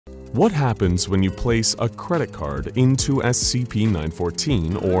What happens when you place a credit card into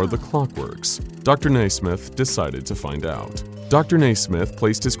SCP-914 or The Clockworks? Dr. Naismith decided to find out. Dr. Naismith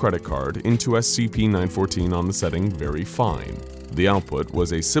placed his credit card into SCP-914 on the setting Very Fine. The output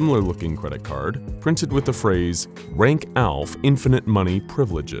was a similar-looking credit card, printed with the phrase, "Rank Alf Infinite Money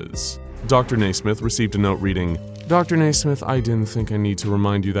Privileges." Dr. Naismith received a note reading, "Dr. Naismith, I didn't think I need to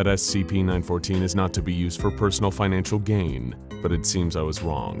remind you that SCP-914 is not to be used for personal financial gain, but it seems I was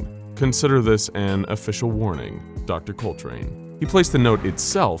wrong. Consider this an official warning, Dr. Coltrane." He placed the note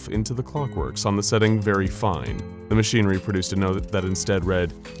itself into the Clockworks on the setting Very Fine. The machinery produced a note that instead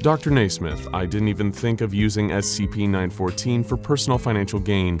read, "Dr. Naismith, I didn't even think of using SCP-914 for personal financial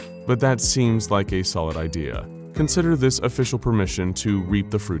gain, but that seems like a solid idea. Consider this official permission to reap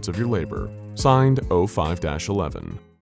the fruits of your labor." Signed, O5-11.